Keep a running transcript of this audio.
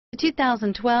The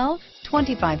 2012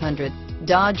 2500.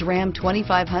 Dodge Ram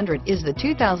 2500 is the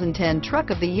 2010 Truck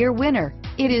of the Year winner.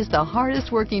 It is the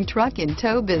hardest working truck in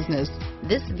tow business.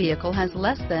 This vehicle has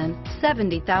less than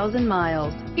 70,000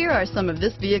 miles. Here are some of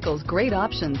this vehicle's great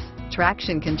options: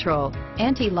 traction control,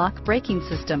 anti-lock braking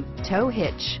system, tow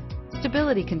hitch,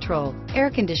 stability control, air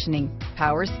conditioning,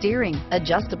 power steering,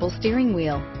 adjustable steering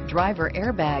wheel, driver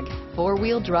airbag,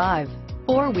 four-wheel drive,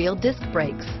 four-wheel disc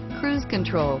brakes, cruise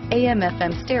control,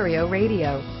 AM/FM stereo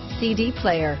radio, CD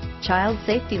player, child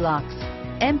safety locks,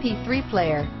 MP3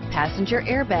 player, passenger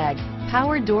airbag,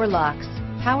 power door locks,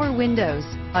 power windows,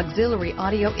 auxiliary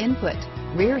audio input,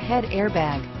 rear head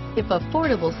airbag. If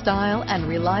affordable style and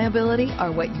reliability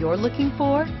are what you're looking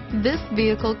for, this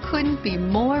vehicle couldn't be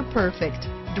more perfect.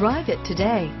 Drive it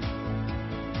today.